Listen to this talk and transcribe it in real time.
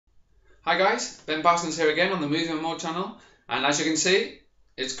Hi guys, Ben Parsons here again on the Movie and More channel, and as you can see,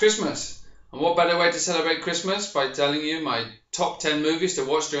 it's Christmas. And what better way to celebrate Christmas by telling you my top 10 movies to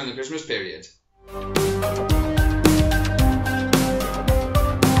watch during the Christmas period.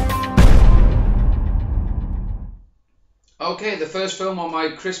 Okay, the first film on my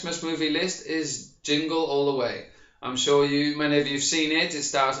Christmas movie list is Jingle All the Way. I'm sure many of you have seen it. It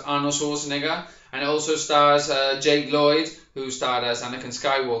stars Arnold Schwarzenegger, and it also stars Jake Lloyd, who starred as Anakin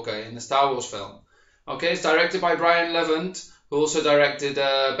Skywalker in the Star Wars film. Okay, it's directed by Brian Levant, who also directed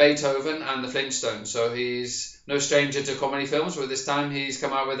Beethoven and The Flintstones. So he's no stranger to comedy films, but this time he's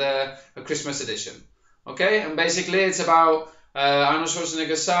come out with a Christmas edition. Okay, and basically it's about Arnold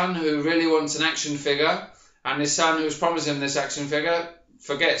Schwarzenegger's son who really wants an action figure, and his son who's promised him this action figure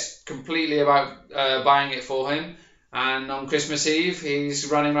forgets completely about buying it for him. And on Christmas Eve, he's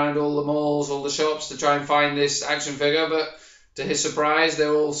running around all the malls, all the shops to try and find this action figure, but to his surprise,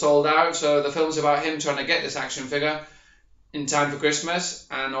 they're all sold out. So the film's about him trying to get this action figure in time for Christmas,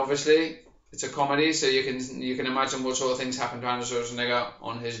 and obviously it's a comedy, so you can imagine what sort of things happen to Arnold Schwarzenegger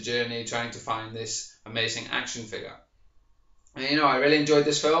on his journey trying to find this amazing action figure. And I really enjoyed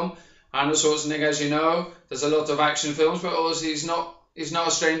this film. Arnold Schwarzenegger, as you know, does a lot of action films, but also he's not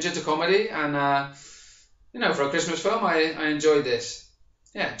a stranger to comedy, and for a Christmas film, I enjoyed this.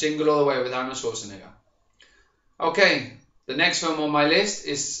 Yeah, Jingle All the Way with Arnold Schwarzenegger. Okay, the next film on my list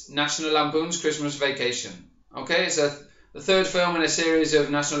is National Lampoon's Christmas Vacation. Okay, it's the third film in a series of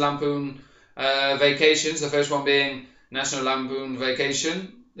National Lampoon vacations. The first one being National Lampoon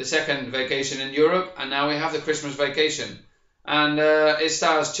Vacation, the second Vacation in Europe, and now we have the Christmas Vacation. And it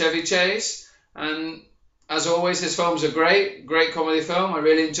stars Chevy Chase, and as always, his films are great comedy film. I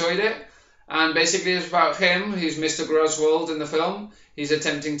really enjoyed it. And basically it's about him. He's Mr. Griswold in the film. He's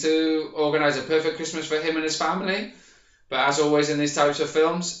attempting to organise a perfect Christmas for him and his family. But as always in these types of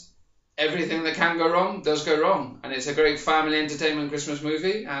films, everything that can go wrong does go wrong. And it's a great family entertainment Christmas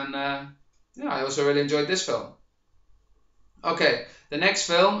movie. And I also really enjoyed this film. Okay, the next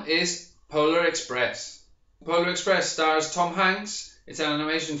film is Polar Express. Polar Express stars Tom Hanks. It's an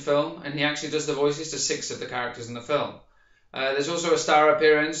animation film, and he actually does the voices to 6 of the characters in the film. There's also a star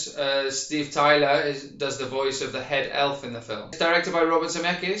appearance. Steve Tyler does the voice of the head elf in the film. It's directed by Robert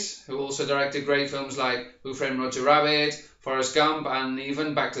Zemeckis, who also directed great films like Who Framed Roger Rabbit, Forrest Gump, and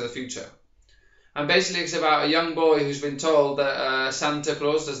even Back to the Future. And basically it's about a young boy who's been told that Santa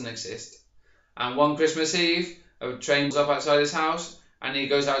Claus doesn't exist. And one Christmas Eve, a train's up outside his house, and he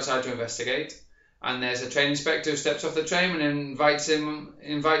goes outside to investigate. And there's a train inspector who steps off the train and invites him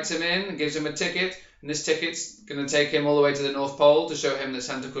in and gives him a ticket. And this ticket's going to take him all the way to the North Pole to show him that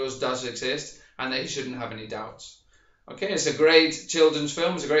Santa Claus does exist and that he shouldn't have any doubts. Okay, it's a great children's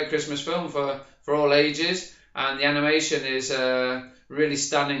film. It's a great Christmas film for all ages. And the animation is really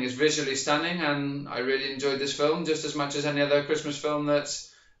stunning. It's visually stunning. And I really enjoyed this film just as much as any other Christmas film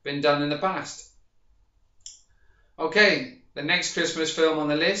that's been done in the past. Okay, the next Christmas film on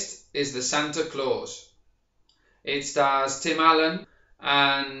the list is The Santa Claus. It stars Tim Allen,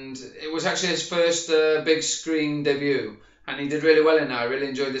 and it was actually his first big screen debut, and he did really well in it. I really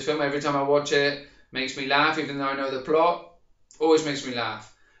enjoyed this film. Every time I watch it, it makes me laugh, even though I know the plot. Always makes me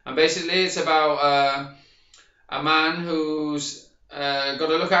laugh. And basically it's about a man who's got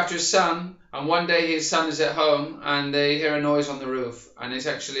to look after his son, and one day his son is at home and they hear a noise on the roof, and they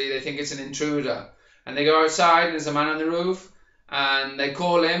think it's an intruder, and they go outside and there's a man on the roof, and they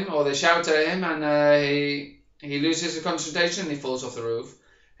call him or they shout at him, and he loses his concentration and he falls off the roof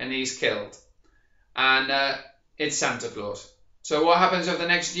and he's killed. And it's Santa Claus. So what happens over the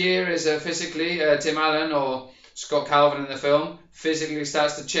next year is physically Tim Allen, or Scott Calvin in the film, physically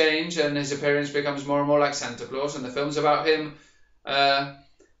starts to change and his appearance becomes more and more like Santa Claus. And the film's about him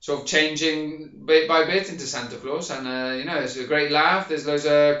sort of changing bit by bit into Santa Claus. And it's a great laugh. There's loads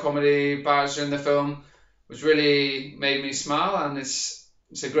of comedy parts in the film, which really made me smile, and it's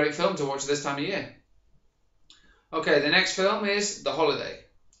a great film to watch this time of year. Okay, the next film is The Holiday.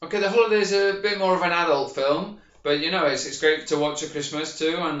 Okay, The Holiday is a bit more of an adult film, but it's great to watch at Christmas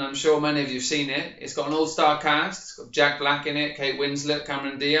too, and I'm sure many of you have seen it. It's got an all-star cast. It's got Jack Black in it, Kate Winslet,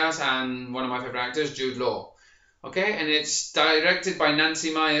 Cameron Diaz, and one of my favourite actors, Jude Law. Okay, and it's directed by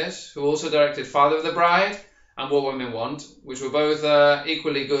Nancy Meyers, who also directed Father of the Bride and What Women Want, which were both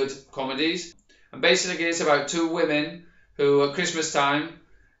equally good comedies. And basically it's about 2 women who at Christmas time,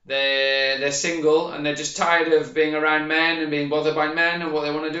 they're single and they're just tired of being around men and being bothered by men, and what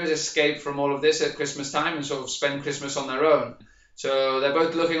they want to do is escape from all of this at Christmas time and sort of spend Christmas on their own. So they're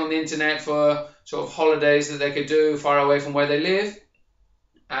both looking on the internet for sort of holidays that they could do far away from where they live,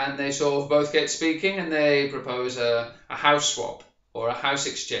 and they sort of both get speaking and they propose a house swap or a house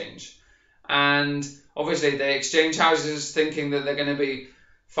exchange. and obviously they exchange houses thinking that they're going to be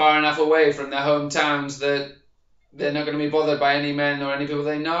far enough away from their hometowns that they're not going to be bothered by any men or any people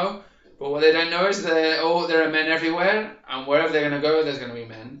they know. But what they don't know is there are men everywhere, and wherever they're going to go, there's going to be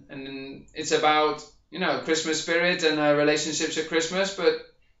men. And it's about, Christmas spirit and relationships at Christmas. But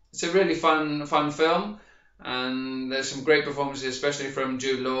it's a really fun film, and there's some great performances, especially from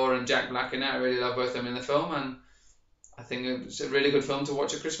Jude Law and Jack Black in it. I really love both of them in the film, and I think it's a really good film to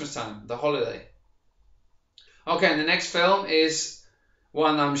watch at Christmas time, the holiday. Okay, and the next film is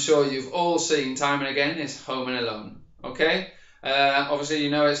one I'm sure you've all seen time and again, is Home and Alone. Okay, obviously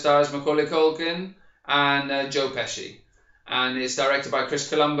it stars Macaulay Culkin and Joe Pesci, and it's directed by Chris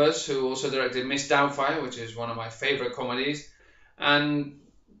Columbus, who also directed Miss Doubtfire, which is one of my favourite comedies. And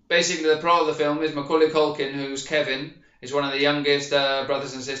basically the plot of the film is Macaulay Culkin, who's Kevin, is one of the youngest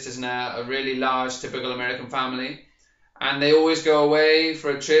brothers and sisters in a really large, typical American family, and they always go away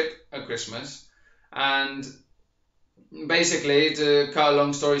for a trip at Christmas. And basically, to cut a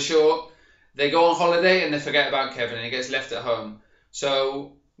long story short, they go on holiday and they forget about Kevin, and he gets left at home.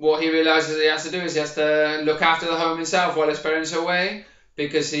 So what he realizes he has to do is he has to look after the home himself while his parents are away,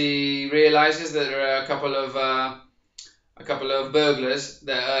 because he realizes that there are a couple of burglars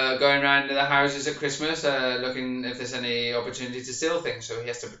that are going around to the houses at Christmas, looking if there's any opportunity to steal things. So he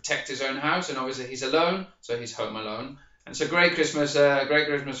has to protect his own house, and obviously he's alone, so he's home alone. And it's a great Christmas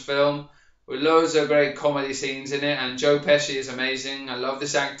film with loads of great comedy scenes in it, and Joe Pesci is amazing. I love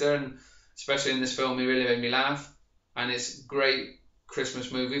this actor, and especially in this film, he really made me laugh. And it's a great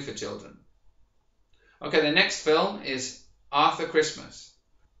Christmas movie for children. Okay, the next film is Arthur Christmas.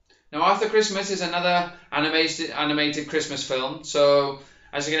 Now, Arthur Christmas is another animated Christmas film. So,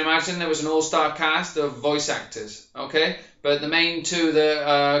 as you can imagine, there was an all-star cast of voice actors. Okay, but the main two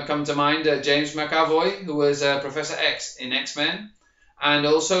that come to mind are James McAvoy, who was Professor X in X-Men, and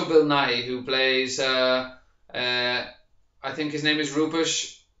also Bill Nighy, who plays, I think his name is Rupert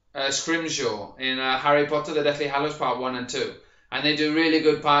Scrimshaw in Harry Potter, The Deathly Hallows Part 1 and 2. And they do really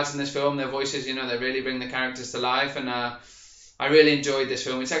good parts in this film. Their voices, they really bring the characters to life. And I really enjoyed this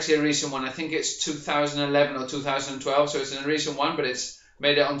film. It's actually a recent one. I think it's 2011 or 2012, so it's a recent one, but it's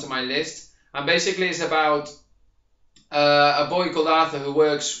made it onto my list. And basically it's about a boy called Arthur who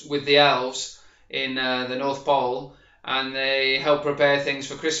works with the elves in the North Pole, and they help prepare things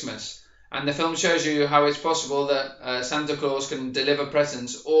for Christmas. And the film shows you how it's possible that Santa Claus can deliver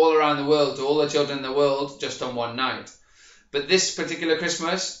presents all around the world to all the children in the world just on one night. But this particular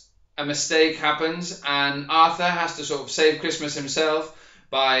Christmas, a mistake happens, and Arthur has to sort of save Christmas himself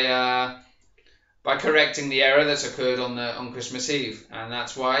by correcting the error that's occurred on Christmas Eve. And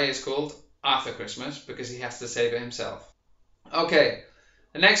that's why it's called Arthur Christmas, because he has to save it himself. Okay,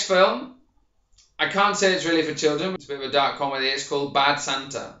 the next film, I can't say it's really for children. It's a bit of a dark comedy. It's called Bad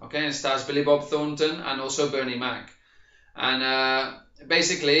Santa. Okay, and it stars Billy Bob Thornton and also Bernie Mac. And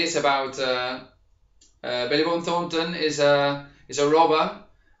basically, it's about Billy Bob Thornton is a robber,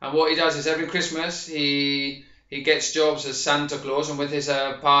 and what he does is every Christmas he gets jobs as Santa Claus, and with his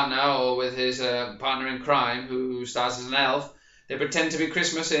partner, or with his partner in crime, who stars as an elf, they pretend to be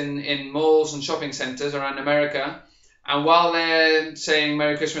Christmas in malls and shopping centres around America. And while they're saying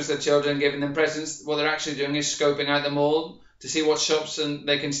Merry Christmas to the children, giving them presents, what they're actually doing is scoping out the mall to see what shops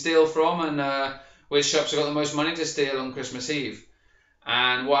they can steal from, and which shops have got the most money to steal on Christmas Eve.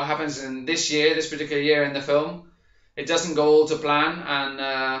 And what happens in this particular year in the film, it doesn't go all to plan,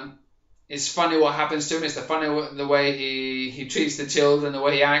 and it's funny what happens to him. It's the way he treats the children, the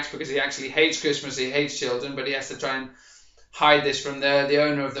way he acts, because he actually hates Christmas, he hates children, but he has to try and hide this from the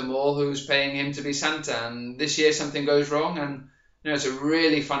owner of the mall, who's paying him to be Santa. And this year something goes wrong, and it's a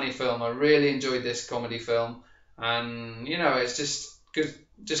really funny film. I really enjoyed this comedy film, and it's just good,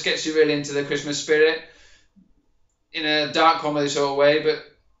 just gets you really into the Christmas spirit in a dark comedy sort of way, but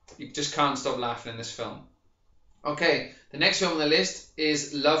you just can't stop laughing in this film. Okay, the next film on the list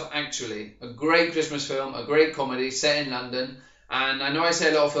is Love Actually, a great Christmas film, a great comedy set in London. And I know I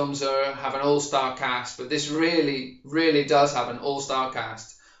say a lot of films have an all-star cast, but this really, really does have an all-star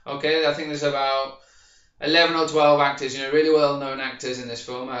cast. Okay, I think there's about 11 or 12 actors, really well-known actors in this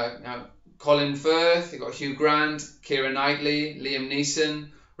film. Colin Firth, you've got Hugh Grant, Keira Knightley, Liam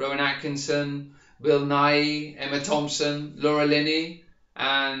Neeson, Rowan Atkinson, Bill Nighy, Emma Thompson, Laura Linney,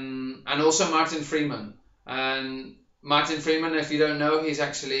 and also Martin Freeman. And Martin Freeman, if you don't know, he's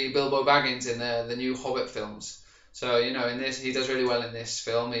actually Bilbo Baggins in the new Hobbit films. So, in this, he does really well in this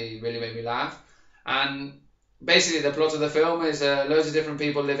film. He really made me laugh. And basically the plot of the film is loads of different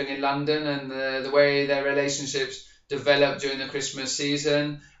people living in London, and the way their relationships develop during the Christmas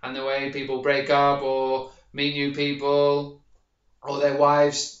season, and the way people break up or meet new people. or their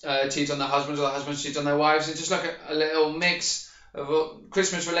wives cheat on their husbands, or the husbands cheat on their wives. It's just like a little mix of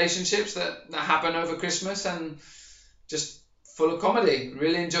Christmas relationships that happen over Christmas, and just full of comedy.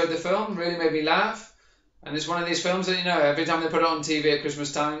 Really enjoyed the film, really made me laugh. And it's one of these films that, every time they put it on TV at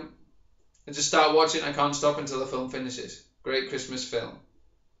Christmas time, I just start watching. I can't stop until the film finishes. Great Christmas film.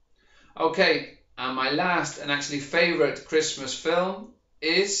 Okay, and my last and actually favourite Christmas film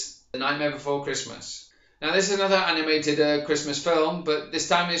is The Nightmare Before Christmas. Now this is another animated Christmas film, but this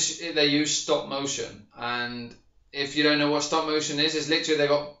time they use stop motion. And if you don't know what stop motion is, it's literally they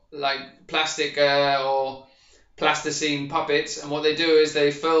got like plastic or plasticine puppets, and what they do is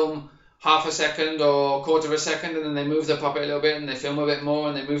they film half a second or quarter of a second, and then they move the puppet a little bit, and they film a bit more,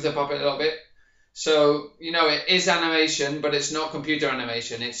 and they move the puppet a little bit. So, it is animation, but it's not computer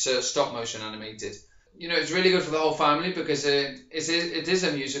animation. It's stop motion animated. It's really good for the whole family because it is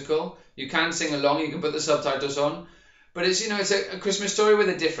a musical. You can sing along, you can put the subtitles on, but it's a Christmas story with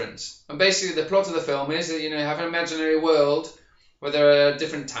a difference. And basically the plot of the film is that you have an imaginary world where there are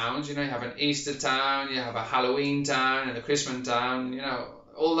different towns. You have an Easter town, you have a Halloween town, and a Christmas town.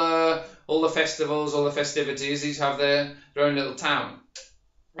 All the festivals, all the festivities. These have their own little town.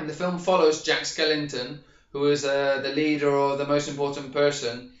 And the film follows Jack Skellington, who is the leader or the most important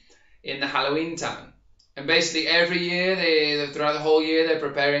person in the Halloween town. And basically every year, throughout the whole year, they're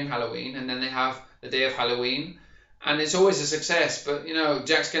preparing Halloween, and then they have the day of Halloween, and it's always a success. But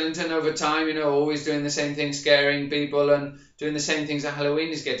Jack Skellington over time, always doing the same thing, scaring people and doing the same things at Halloween,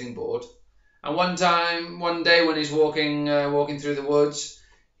 is getting bored. And one day when he's walking through the woods,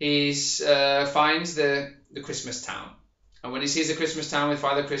 he finds the Christmas town. And when he sees the Christmas town with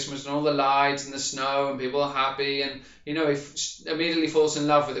Father Christmas and all the lights and the snow and people are happy, and he immediately falls in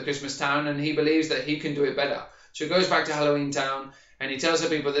love with the Christmas town, and he believes that he can do it better. So he goes back to Halloween town, and he tells the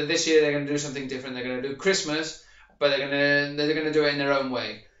people that this year they're going to do something different. They're going to do Christmas, but they're going to do it in their own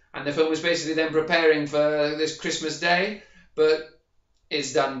way. And the film is basically them preparing for this Christmas day, but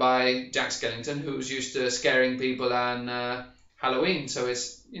it's done by Jack Skellington, who's used to scaring people and Halloween. So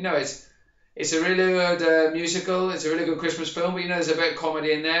it's a really good musical. It's a really good Christmas film, but there's a bit of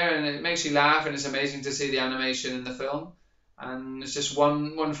comedy in there, and it makes you laugh, and it's amazing to see the animation in the film. And it's just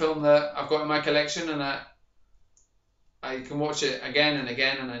one film that I've got in my collection, and I can watch it again and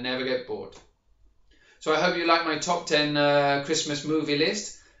again, and I never get bored. So I hope you like my top 10 Christmas movie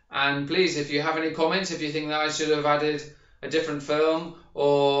list. And please, if you have any comments, if you think that I should have added a different film,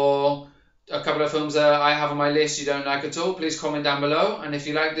 or a couple of films that I have on my list you don't like at all, please comment down below. And if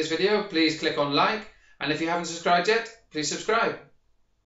you like this video, please click on like. And if you haven't subscribed yet, please subscribe.